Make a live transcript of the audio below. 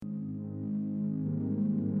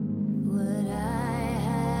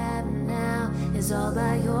is all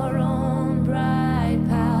by your own bright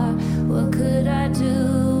power. What could I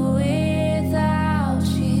do without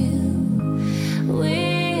you?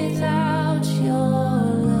 Without your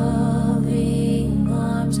loving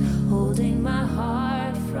arms, holding my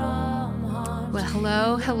heart from harm.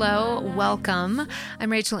 Well, hello, welcome.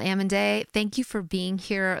 I'm Rachel Amonday. Thank you for being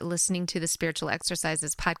here, listening to the Spiritual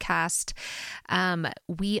Exercises podcast.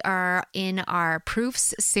 We are in our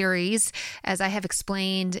Proofs series. As I have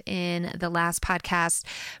explained in the last podcast,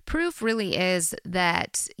 proof really is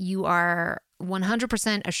that you are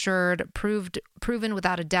 100% assured, proven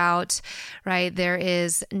without a doubt, right? There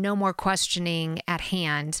is no more questioning at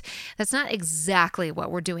hand. That's not exactly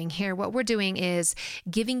what we're doing here. What we're doing is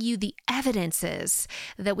giving you the evidences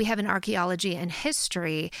that we have in archaeology and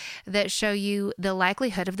history that show you the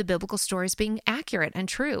likelihood of the biblical stories being accurate and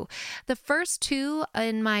true. The first two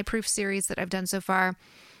in my proof series that I've done so far,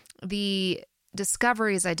 the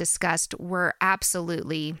discoveries I discussed were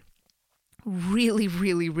absolutely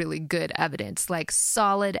really good evidence, like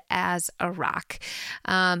solid as a rock,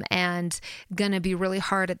 and gonna be really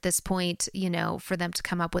hard at this point, for them to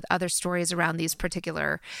come up with other stories around these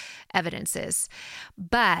particular evidences.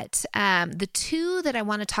 But the two that I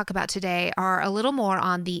want to talk about today are a little more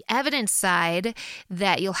on the evidence side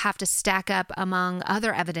that you'll have to stack up among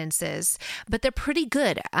other evidences, but they're pretty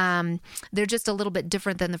good. They're just a little bit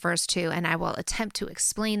different than the first two, and I will attempt to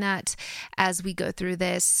explain that as we go through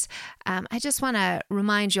this. I just want to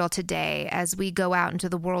remind you all today, as we go out into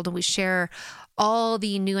the world and we share all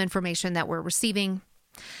the new information that we're receiving,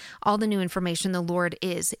 all the new information the Lord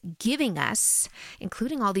is giving us,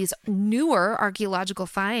 including all these newer archaeological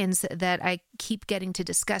finds that I keep getting to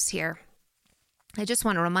discuss here. I just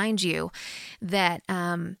want to remind you that,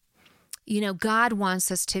 God wants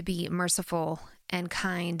us to be merciful and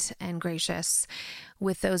kind and gracious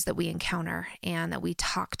with those that we encounter and that we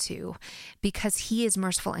talk to, because He is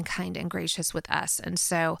merciful and kind and gracious with us. And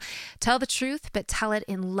so tell the truth, but tell it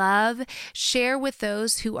in love. Share with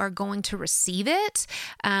those who are going to receive it.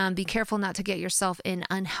 Be careful not to get yourself in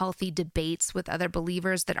unhealthy debates with other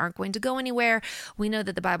believers that aren't going to go anywhere. We know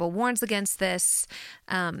that the Bible warns against this.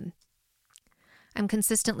 I'm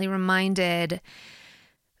consistently reminded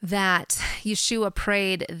that Yeshua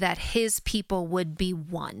prayed that His people would be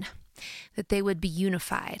one, that they would be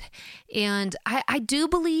unified. And I do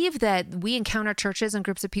believe that we encounter churches and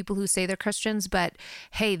groups of people who say they're Christians, but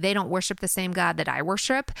hey, they don't worship the same God that I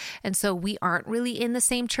worship. And so we aren't really in the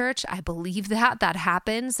same church. I believe that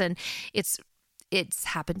happens. And it's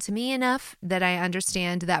happened to me enough that I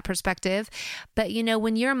understand that perspective. But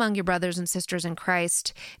when you're among your brothers and sisters in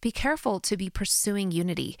Christ, be careful to be pursuing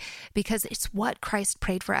unity, because it's what Christ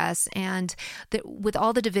prayed for us. And that with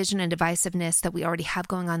all the division and divisiveness that we already have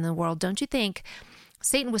going on in the world, don't you think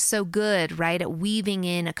Satan was so good, right, at weaving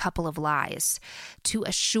in a couple of lies to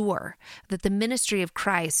assure that the ministry of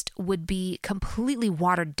Christ would be completely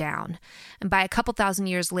watered down. And by a couple thousand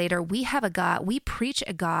years later, we preach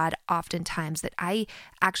a God oftentimes that I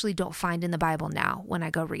actually don't find in the Bible now when I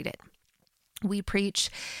go read it. We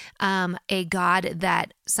preach a God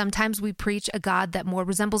that more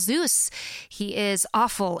resembles Zeus. He is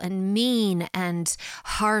awful and mean and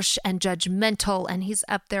harsh and judgmental, and He's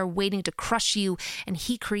up there waiting to crush you, and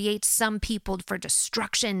He creates some people for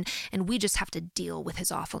destruction, and we just have to deal with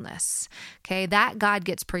His awfulness. Okay, that God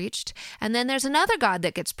gets preached. And then there's another God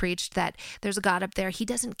that gets preached, that there's a God up there. He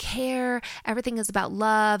doesn't care. Everything is about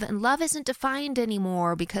love, and love isn't defined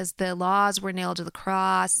anymore because the laws were nailed to the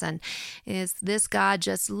cross. And is this God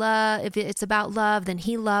just love? If it's about love, then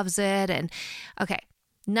He loves it. And okay,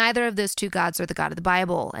 neither of those two gods are the God of the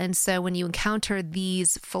Bible. And so when you encounter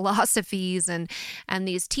these philosophies and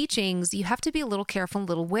these teachings, you have to be a little careful, a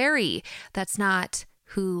little wary. That's not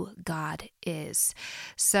who God is.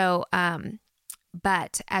 So,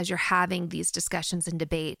 but as you're having these discussions and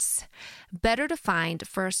debates, better to find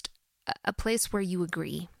first a place where you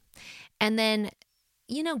agree, and then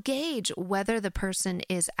gauge whether the person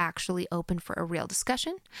is actually open for a real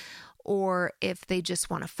discussion, or if they just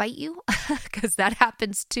want to fight you, because that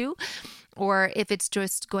happens too, or if it's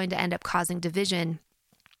just going to end up causing division.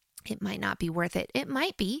 It might not be worth it. It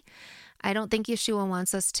might be. I don't think Yeshua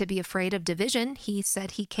wants us to be afraid of division. He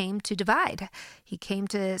said He came to divide. He came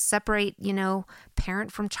to separate,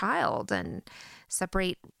 parent from child, and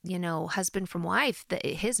separate, husband from wife.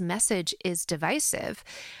 His message is divisive.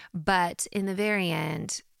 But in the very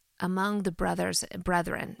end, among the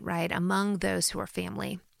brethren, right, among those who are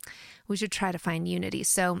family, we should try to find unity.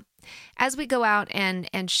 So as we go out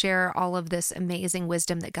and share all of this amazing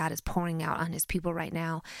wisdom that God is pouring out on his people right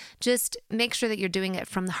now, just make sure that you're doing it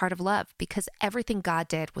from the heart of love, because everything God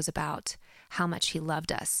did was about how much he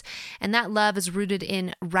loved us. And that love is rooted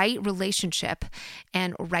in right relationship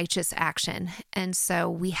and righteous action. And so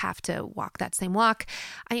we have to walk that same walk.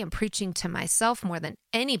 I am preaching to myself more than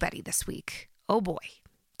anybody this week. Oh boy,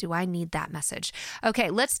 do I need that message. Okay,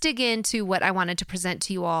 let's dig into what I wanted to present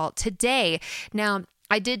to you all today. Now,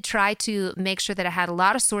 I did try to make sure that I had a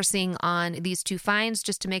lot of sourcing on these two finds,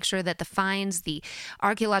 just to make sure that the finds, the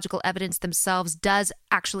archaeological evidence themselves, does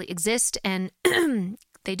actually exist, and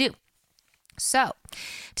they do. So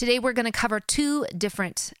today we're going to cover two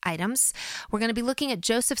different items. We're going to be looking at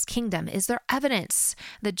Joseph's kingdom. Is there evidence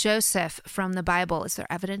that Joseph from the Bible, is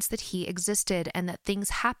there evidence that he existed and that things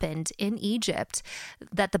happened in Egypt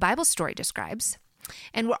that the Bible story describes?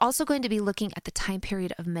 And we're also going to be looking at the time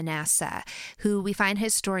period of Manasseh, who we find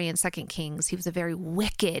his story in 2 Kings. He was a very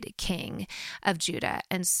wicked king of Judah.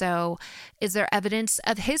 And so is there evidence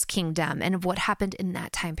of his kingdom and of what happened in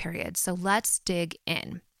that time period? So let's dig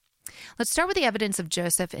in. Let's start with the evidence of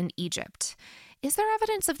Joseph in Egypt. Is there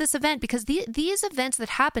evidence of this event? Because these events that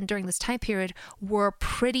happened during this time period were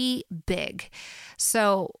pretty big.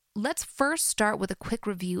 So let's first start with a quick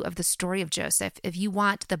review of the story of Joseph. If you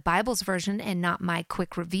want the Bible's version and not my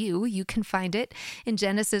quick review, you can find it in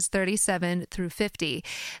Genesis 37 through 50.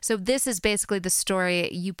 So this is basically the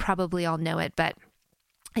story. You probably all know it, but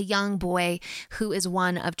a young boy who is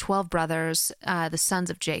one of 12 brothers, the sons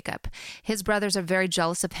of Jacob. His brothers are very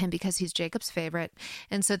jealous of him because he's Jacob's favorite,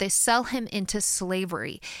 and so they sell him into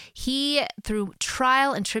slavery. He, through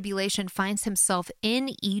trial and tribulation, finds himself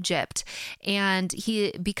in Egypt, and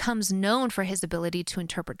he becomes known for his ability to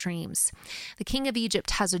interpret dreams. The king of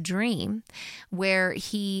Egypt has a dream where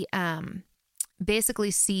he basically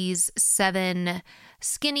sees 7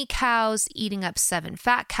 skinny cows eating up 7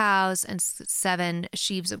 fat cows and 7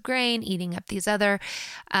 sheaves of grain eating up these other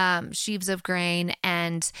sheaves of grain.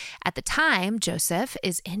 And at the time, Joseph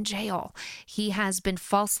is in jail. He has been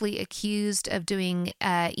falsely accused of doing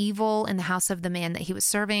evil in the house of the man that he was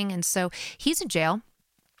serving. And so he's in jail.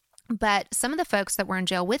 But some of the folks that were in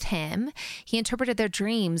jail with him, he interpreted their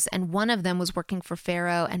dreams, and one of them was working for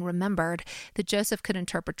Pharaoh and remembered that Joseph could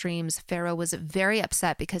interpret dreams. Pharaoh was very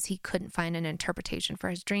upset because he couldn't find an interpretation for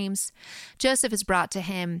his dreams. Joseph is brought to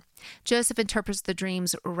him. Joseph interprets the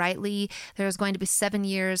dreams rightly. There's going to be 7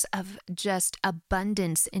 years of just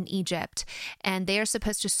abundance in Egypt, and they are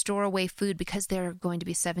supposed to store away food because there are going to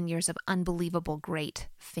be 7 years of unbelievable great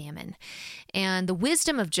famine. And the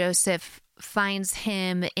wisdom of Joseph finds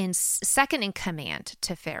him in second in command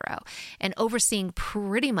to Pharaoh and overseeing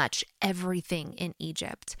pretty much everything in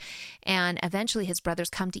Egypt. And eventually his brothers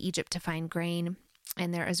come to Egypt to find grain,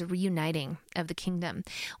 and there is a reuniting of the kingdom.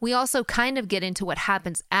 We also kind of get into what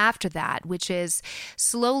happens after that, which is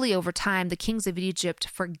slowly over time, the kings of Egypt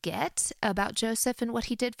forget about Joseph and what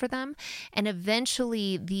he did for them. And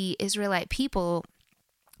eventually the Israelite people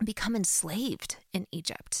become enslaved in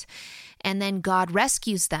Egypt. And then God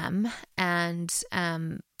rescues them and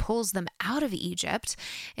pulls them out of Egypt,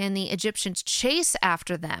 and the Egyptians chase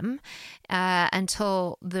after them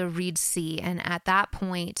until the Red Sea. And at that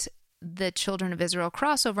point, the children of Israel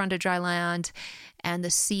cross over onto dry land, and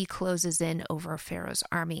the sea closes in over Pharaoh's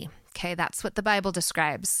army. Okay, that's what the Bible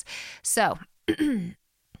describes. So,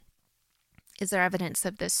 is there evidence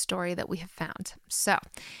of this story that we have found? So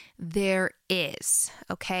there is,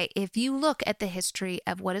 okay? If you look at the history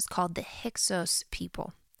of what is called the Hyksos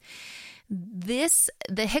people,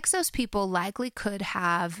 the Hyksos people likely could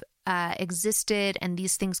have existed, and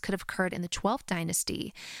these things could have occurred in the 12th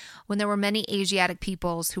dynasty when there were many Asiatic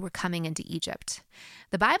peoples who were coming into Egypt.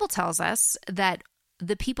 The Bible tells us that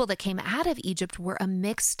the people that came out of Egypt were a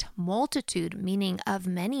mixed multitude, meaning of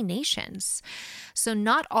many nations. So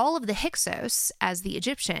not all of the Hyksos, as the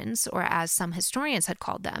Egyptians, or as some historians had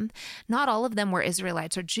called them, not all of them were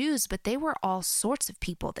Israelites or Jews, but they were all sorts of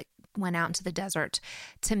people that went out into the desert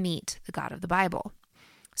to meet the God of the Bible.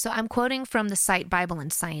 So I'm quoting from the site Bible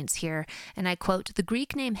and Science here, and I quote, "The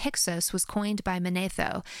Greek name Hyksos was coined by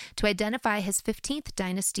Manasseh to identify his 15th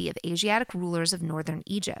dynasty of Asiatic rulers of northern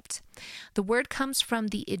Egypt. The word comes from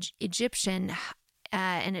the Egyptian,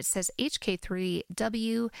 and it says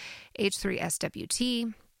HK3W,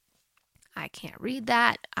 H3SWT. I can't read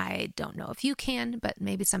that. I don't know if you can, but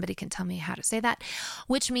maybe somebody can tell me how to say that,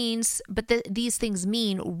 which means, these things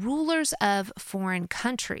mean rulers of foreign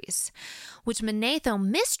countries, which Manasseh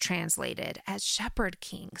mistranslated as shepherd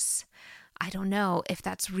kings. I don't know if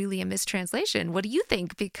that's really a mistranslation. What do you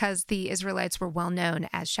think? Because the Israelites were well known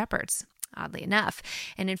as shepherds. oddly enough.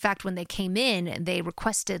 And in fact, when they came in, they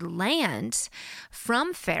requested land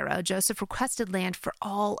from Pharaoh. Joseph requested land for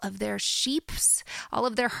all of their sheeps, all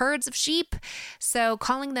of their herds of sheep. So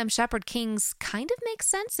calling them shepherd kings kind of makes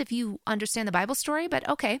sense if you understand the Bible story, but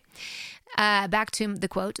okay. Back to the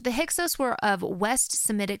quote. The Hyksos were of West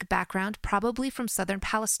Semitic background, probably from southern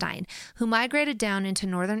Palestine, who migrated down into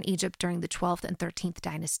northern Egypt during the 12th and 13th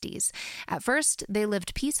dynasties. At first, they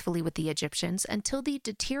lived peacefully with the Egyptians until the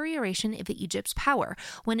deterioration of Egypt's power,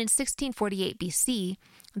 when in 1648 BC,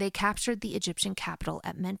 they captured the Egyptian capital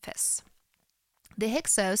at Memphis. The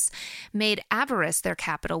Hyksos made Avaris their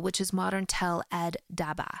capital, which is modern Tel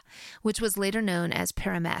Daba, which was later known as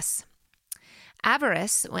Pyramus.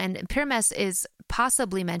 Avaris, and Pyramus is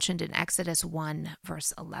possibly mentioned in Exodus 1,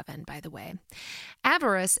 verse 11, by the way.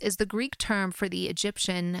 Avaris is the Greek term for the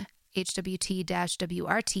Egyptian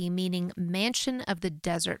HWT-WRT, meaning mansion of the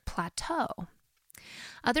desert plateau.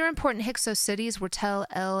 Other important Hyksos cities were Tel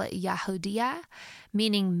El Yahudiya,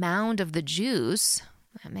 meaning mound of the Jews.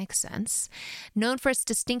 That makes sense. Known for its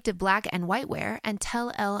distinctive black and white wear, and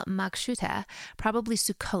Tel El Makshuta, probably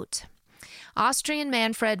Sukkot. Austrian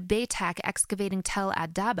Manfred Baytak, excavating Tel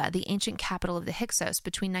Adaba, the ancient capital of the Hyksos,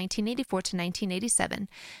 between 1984 to 1987,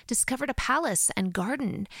 discovered a palace and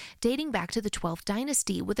garden dating back to the 12th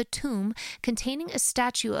dynasty with a tomb containing a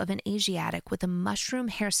statue of an Asiatic with a mushroom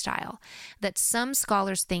hairstyle that some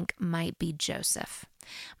scholars think might be Joseph.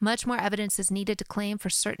 Much more evidence is needed to claim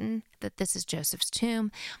for certain that this is Joseph's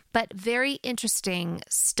tomb, but very interesting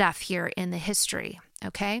stuff here in the history,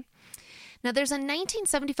 okay? Now, there's a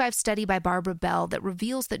 1975 study by Barbara Bell that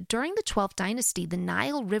reveals that during the 12th dynasty, the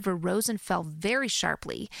Nile River rose and fell very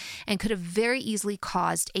sharply and could have very easily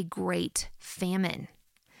caused a great famine.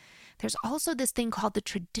 There's also this thing called the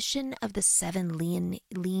tradition of the 7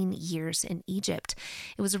 lean years in Egypt.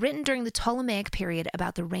 It was written during the Ptolemaic period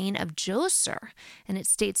about the reign of Djoser, and it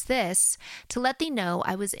states this: "To let thee know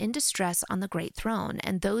I was in distress on the great throne,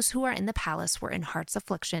 and those who are in the palace were in heart's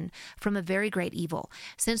affliction from a very great evil,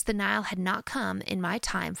 since the Nile had not come in my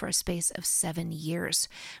time for a space of 7 years.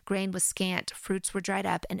 Grain was scant, fruits were dried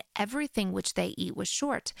up, and everything which they eat was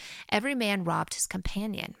short. Every man robbed his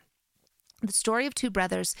companion." The story of 2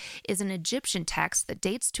 brothers is an Egyptian text that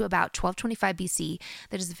dates to about 1225 BC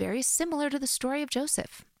that is very similar to the story of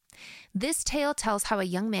Joseph. This tale tells how a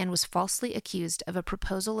young man was falsely accused of a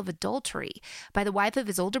proposal of adultery by the wife of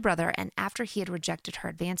his older brother, and after he had rejected her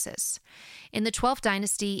advances. In the 12th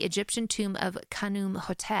dynasty Egyptian tomb of Khnum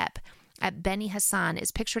Hotep at Beni Hassan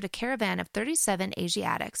is pictured a caravan of 37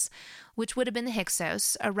 Asiatics, which would have been the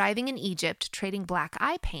Hyksos, arriving in Egypt trading black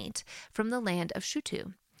eye paint from the land of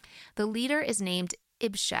Shutu. The leader is named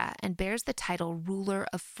Ibsha and bears the title ruler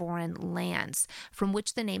of foreign lands, from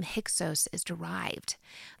which the name Hyksos is derived.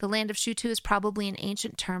 The land of Shutu is probably an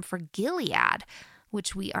ancient term for Gilead,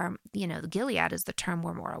 which we are, Gilead is the term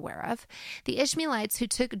we're more aware of. The Ishmaelites who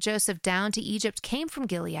took Joseph down to Egypt came from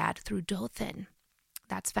Gilead through Dothan.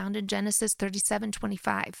 That's found in Genesis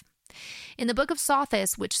 37:25. In the book of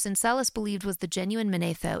Sothis, which Syncellus believed was the genuine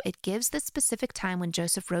Manasseh, it gives the specific time when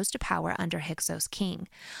Joseph rose to power under Hyksos king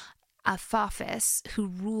Apophis, who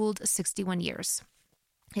ruled 61 years.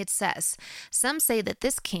 It says, "Some say that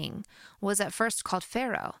this king was at first called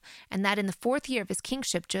Pharaoh, and that in the 4th year of his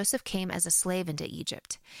kingship, Joseph came as a slave into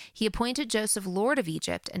Egypt. He appointed Joseph lord of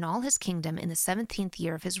Egypt and all his kingdom in the 17th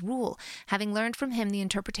year of his rule, having learned from him the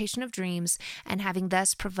interpretation of dreams, and having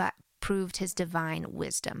thus proved his divine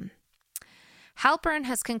wisdom." Halpern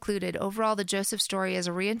has concluded overall the Joseph story is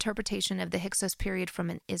a reinterpretation of the Hyksos period from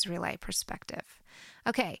an Israelite perspective.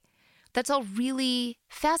 Okay, that's all really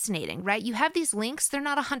fascinating, right? You have these links. They're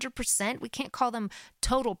not 100%. We can't call them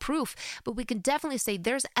total proof, but we can definitely say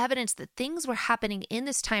there's evidence that things were happening in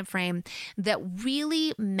this time frame that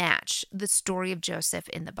really match the story of Joseph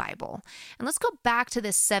in the Bible. And let's go back to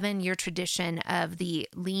this 7-year tradition of the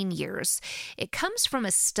lean years. It comes from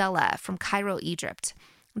a stela from Cairo, Egypt.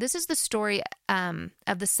 This is the story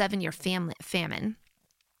of the 7-year famine.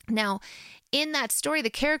 Now, in that story, the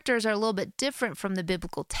characters are a little bit different from the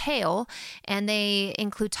biblical tale, and they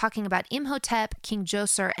include talking about Imhotep, King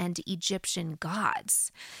Djoser, and Egyptian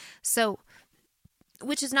gods. So,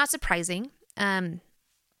 which is not surprising.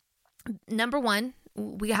 Number one,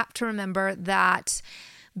 we have to remember that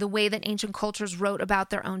the way that ancient cultures wrote about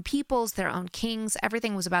their own peoples, their own kings,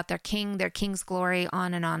 everything was about their king, their king's glory,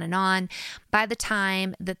 on and on and on. By the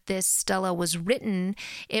time that this stela was written,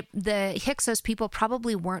 the Hyksos people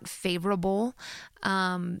probably weren't favorable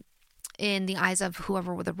in the eyes of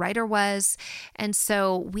whoever the writer was. And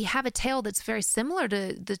so we have a tale that's very similar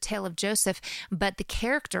to the tale of Joseph, but the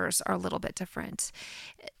characters are a little bit different.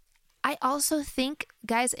 I also think,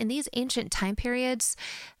 guys, in these ancient time periods,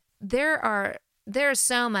 there's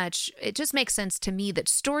so much, it just makes sense to me that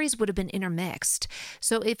stories would have been intermixed.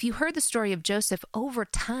 So if you heard the story of Joseph over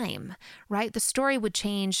time, right, the story would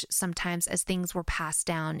change sometimes as things were passed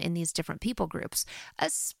down in these different people groups,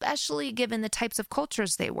 especially given the types of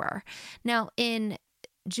cultures they were. Now, in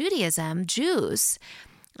Judaism, Jews,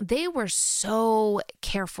 they were so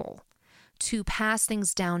careful to pass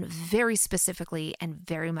things down very specifically and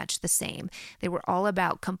very much the same. They were all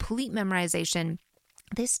about complete memorization.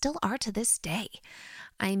 They still are to this day.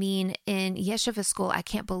 I mean, in yeshiva school, I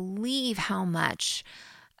can't believe how much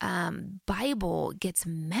Bible gets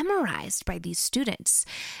memorized by these students,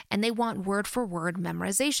 and they want word for word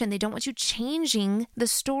memorization. They don't want you changing the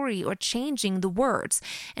story or changing the words.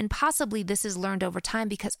 And possibly this is learned over time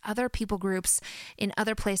because other people groups in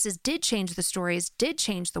other places did change the stories, did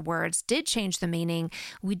change the words, did change the meaning.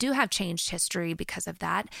 We do have changed history because of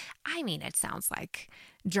that. I mean, it sounds like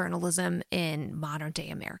journalism in modern day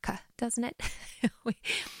America, doesn't it?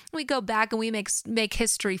 we go back and we make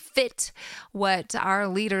history fit what our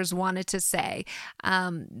leaders wanted to say.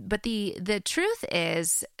 But the truth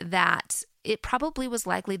is that it probably was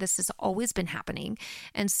likely this has always been happening.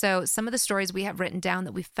 And so some of the stories we have written down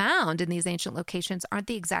that we found in these ancient locations aren't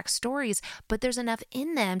the exact stories, but there's enough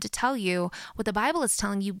in them to tell you what the Bible is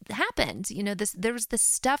telling you happened. You know, there was this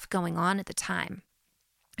stuff going on at the time.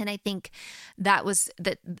 And I think that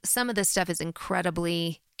some of this stuff is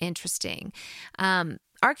incredibly interesting.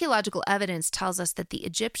 Archaeological evidence tells us that the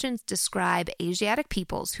Egyptians describe Asiatic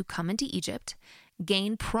peoples who come into Egypt,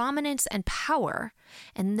 gain prominence and power,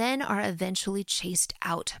 and then are eventually chased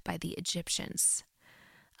out by the Egyptians.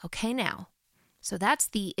 Okay, now, so that's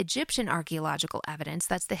the Egyptian archaeological evidence.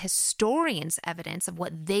 That's the historians' evidence of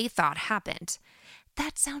what they thought happened.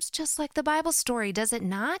 That sounds just like the Bible story, does it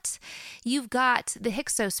not? You've got the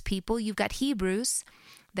Hyksos people, you've got Hebrews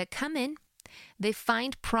that come in, they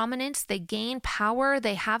find prominence, they gain power,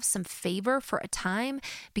 they have some favor for a time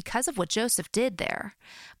because of what Joseph did there.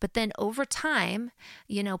 But then over time,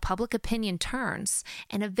 public opinion turns,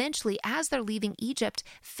 and eventually as they're leaving Egypt,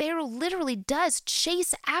 Pharaoh literally does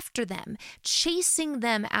chase after them. Chasing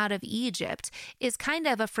them out of Egypt is kind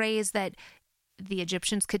of a phrase that the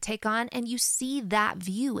Egyptians could take on, and you see that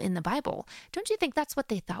view in the Bible. Don't you think that's what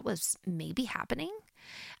they thought was maybe happening?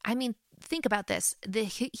 I mean, think about this. The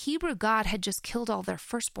Hebrew God had just killed all their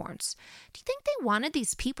firstborns. Do you think they wanted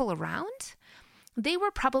these people around? They were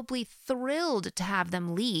probably thrilled to have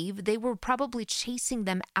them leave. They were probably chasing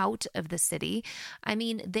them out of the city. I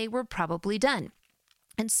mean, they were probably done.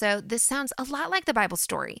 And so this sounds a lot like the Bible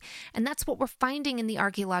story, and that's what we're finding in the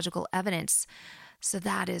archaeological evidence. So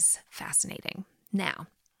that is fascinating. Now,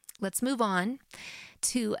 let's move on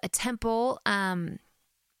to a temple and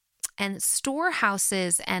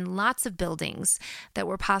storehouses and lots of buildings that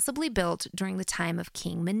were possibly built during the time of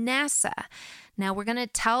King Manasseh. Now, we're going to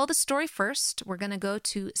tell the story first. We're going to go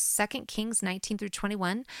to 2 Kings 19 through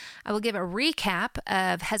 21. I will give a recap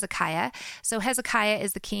of Hezekiah. So Hezekiah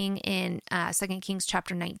is the king in 2 Kings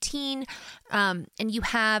chapter 19. And you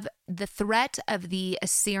have the threat of the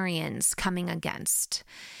Assyrians coming against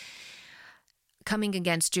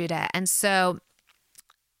Judah. And so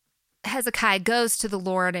Hezekiah goes to the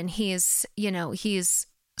Lord, and he's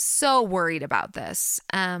so worried about this.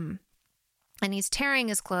 And he's tearing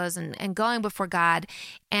his clothes and going before God.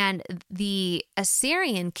 And the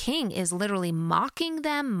Assyrian king is literally mocking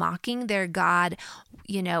them, mocking their God.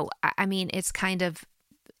 I mean, it's kind of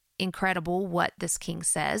incredible what this king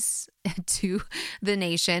says to the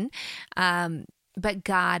nation. But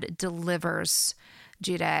God delivers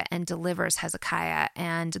Judah and delivers Hezekiah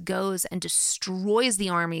and goes and destroys the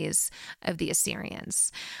armies of the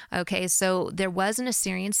Assyrians. Okay, so there was an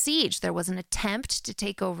Assyrian siege. There was an attempt to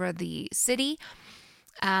take over the city,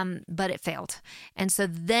 but it failed. And so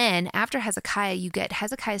then after Hezekiah, you get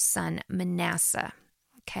Hezekiah's son, Manasseh.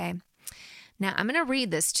 Okay. Now, I'm going to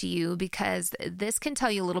read this to you because this can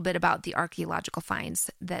tell you a little bit about the archaeological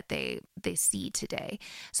finds that they see today.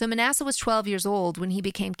 So Manasseh was 12 years old when he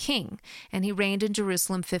became king, and he reigned in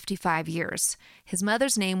Jerusalem 55 years. His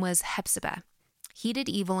mother's name was Hephzibah. He did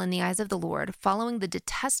evil in the eyes of the Lord, following the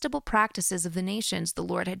detestable practices of the nations the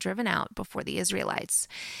Lord had driven out before the Israelites.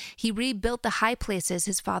 He rebuilt the high places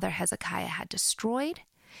his father Hezekiah had destroyed.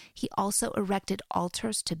 He also erected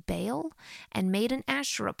altars to Baal and made an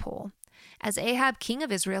Asherah pole, as Ahab, king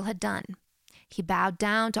of Israel, had done. He bowed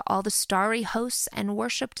down to all the starry hosts and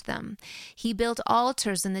worshipped them. He built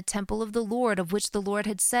altars in the temple of the Lord, of which the Lord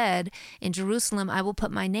had said, "In Jerusalem I will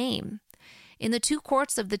put my name." In the two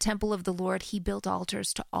courts of the temple of the Lord, he built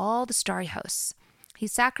altars to all the starry hosts. He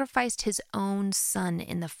sacrificed his own son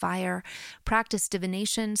in the fire, practiced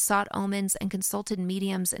divination, sought omens, and consulted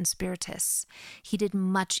mediums and spiritists. He did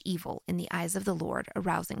much evil in the eyes of the Lord,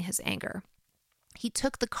 arousing his anger. He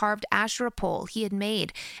took the carved Asherah pole he had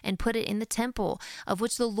made and put it in the temple, of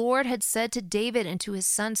which the Lord had said to David and to his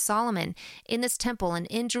son Solomon, "In this temple and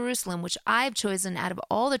in Jerusalem, which I have chosen out of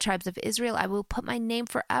all the tribes of Israel, I will put my name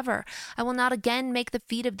forever. I will not again make the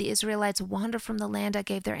feet of the Israelites wander from the land I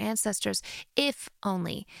gave their ancestors, if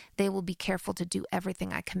only they will be careful to do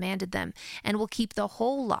everything I commanded them, and will keep the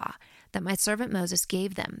whole law that my servant Moses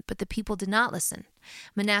gave them." But the people did not listen.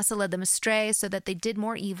 Manasseh led them astray, so that they did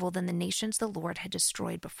more evil than the nations the Lord had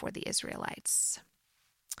destroyed before the Israelites.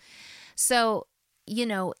 So,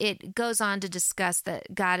 it goes on to discuss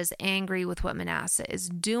that God is angry with what Manasseh is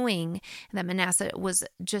doing, that Manasseh was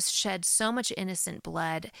just shed so much innocent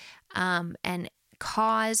blood and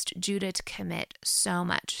caused Judah to commit so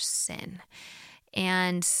much sin.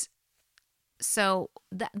 And so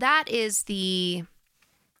that is the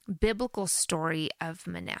biblical story of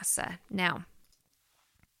Manasseh. Now,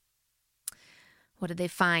 what did they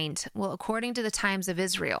find? Well, according to the Times of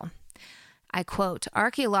Israel, I quote,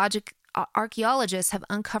 archaeologists have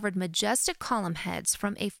uncovered majestic column heads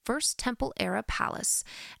from a First Temple era palace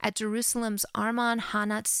at Jerusalem's Armon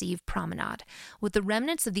HaNatziv promenade, with the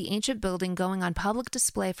remnants of the ancient building going on public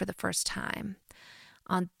display for the first time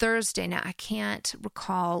on Thursday. Now, I can't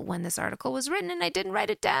recall when this article was written, and I didn't write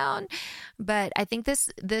it down, but I think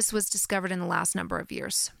this was discovered in the last number of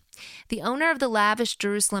years. The owner of the lavish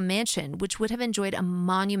Jerusalem mansion, which would have enjoyed a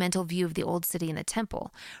monumental view of the old city and the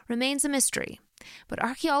temple, remains a mystery. But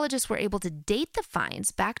archaeologists were able to date the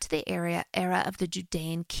finds back to the era of the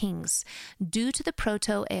Judean kings due to the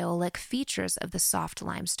Proto-Aeolic features of the soft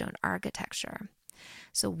limestone architecture.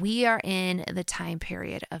 So we are in the time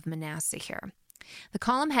period of Manasseh here. The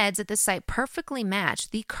column heads at this site perfectly match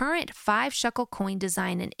the current 5-shekel coin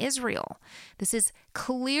design in Israel. This is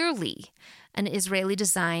clearly an Israeli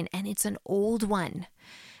design, and it's an old one.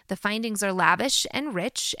 The findings are lavish and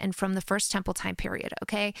rich and from the First Temple time period,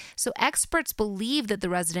 okay? So experts believe that the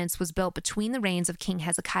residence was built between the reigns of King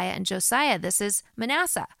Hezekiah and Josiah. This is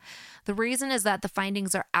Manasseh. The reason is that the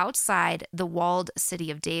findings are outside the walled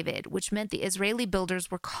city of David, which meant the Israeli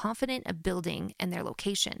builders were confident of building and their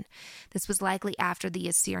location. This was likely after the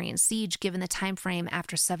Assyrian siege, given the time frame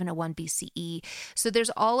after 701 BCE. So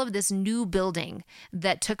there's all of this new building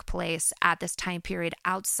that took place at this time period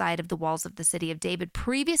outside of the walls of the city of David.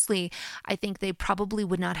 Previously, I think they probably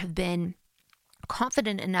would not have been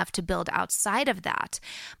confident enough to build outside of that.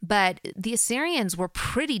 But the Assyrians were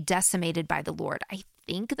pretty decimated by the Lord. I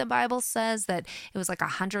think the Bible says that it was like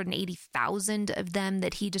 180,000 of them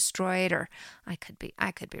that he destroyed, or I could be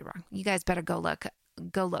wrong. You guys better go look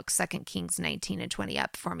 2 Kings 19 and 20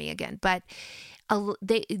 up for me again. But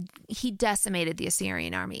he decimated the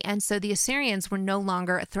Assyrian army. And so the Assyrians were no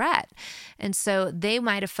longer a threat. And so they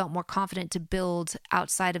might have felt more confident to build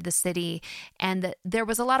outside of the city. And there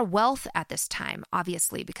was a lot of wealth at this time,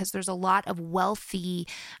 obviously, because there's a lot of wealthy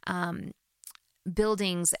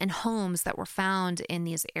buildings and homes that were found in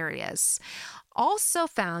these areas. Also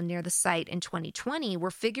found near the site in 2020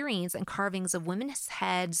 were figurines and carvings of women's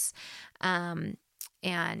heads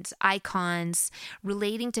and icons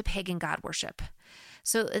relating to pagan god worship.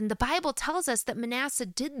 So, and the Bible tells us that Manasseh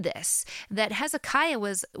did this, that Hezekiah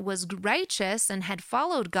was righteous and had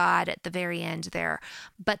followed God at the very end there,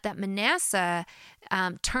 but that Manasseh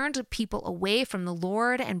turned people away from the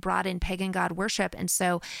Lord and brought in pagan god worship. And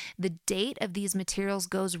so the date of these materials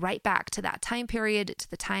goes right back to that time period, to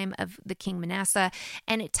the time of the King Manasseh.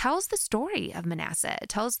 And it tells the story of Manasseh. It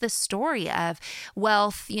tells the story of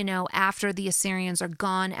wealth, after the Assyrians are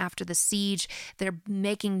gone, after the siege, they're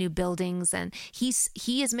making new buildings, and he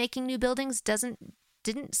is making new buildings.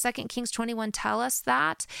 Didn't 2 Kings 21 tell us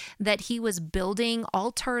that he was building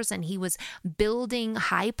altars and he was building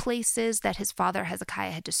high places that his father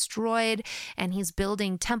Hezekiah had destroyed, and he's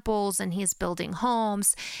building temples and he's building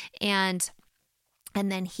homes, and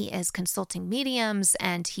then he is consulting mediums,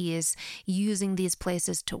 and he is using these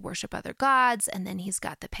places to worship other gods. And then he's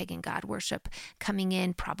got the pagan god worship coming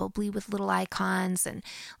in, probably with little icons and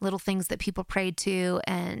little things that people prayed to.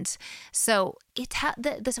 And so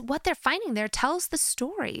what they're finding there tells the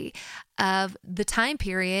story of the time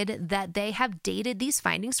period that they have dated these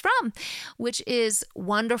findings from, which is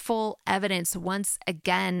wonderful evidence once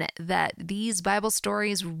again that these Bible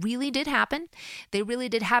stories really did happen. They really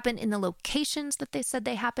did happen in the locations that they said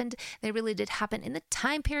they happened. They really did happen in the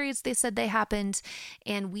time periods they said they happened.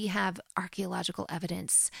 And we have archaeological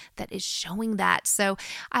evidence that is showing that. So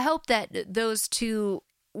I hope that those two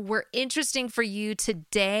were interesting for you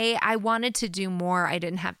today. I wanted to do more. I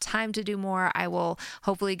didn't have time to do more. I will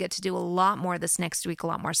hopefully get to do a lot more this next week, a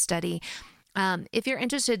lot more study. If you're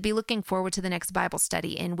interested, be looking forward to the next Bible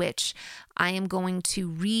study in which I am going to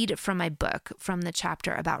read from my book, from the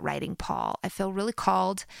chapter about writing Paul. I feel really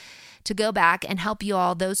called to go back and help you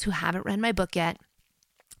all, those who haven't read my book yet,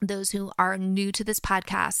 those who are new to this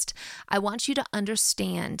podcast. I want you to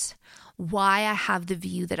understand why I have the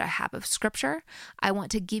view that I have of Scripture. I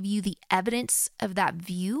want to give you the evidence of that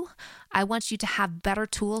view. I want you to have better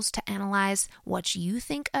tools to analyze what you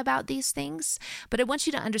think about these things. But I want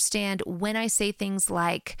you to understand when I say things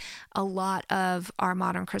like a lot of our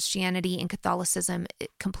modern Christianity and Catholicism,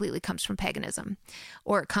 it completely comes from paganism,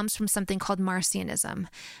 or it comes from something called Marcionism.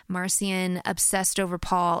 Marcion obsessed over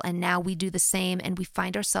Paul, and now we do the same, and we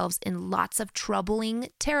find ourselves in lots of troubling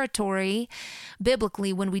territory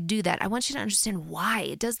biblically when we do that. I want you to understand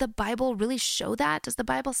why. Does the Bible really show that? Does the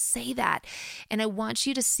Bible say that? And I want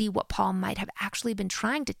you to see what Paul might have actually been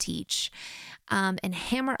trying to teach, and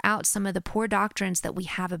hammer out some of the poor doctrines that we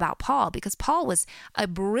have about Paul, because Paul was a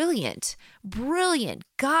brilliant,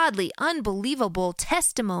 godly, unbelievable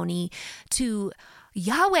testimony to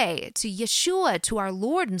Yahweh, to Yeshua, to our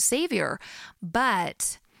Lord and Savior.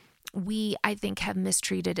 But we, I think, have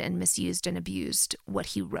mistreated and misused and abused what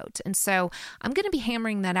he wrote. And so I'm going to be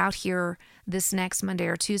hammering that out here this next Monday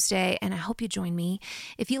or Tuesday, and I hope you join me.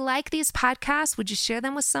 If you like these podcasts, would you share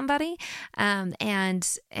them with somebody? And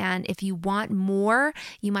if you want more,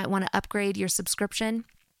 you might want to upgrade your subscription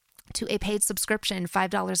to a paid subscription.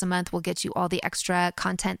 $5 a month will get you all the extra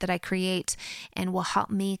content that I create and will help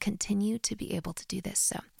me continue to be able to do this.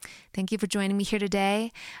 So thank you for joining me here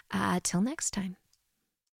today. Till next time.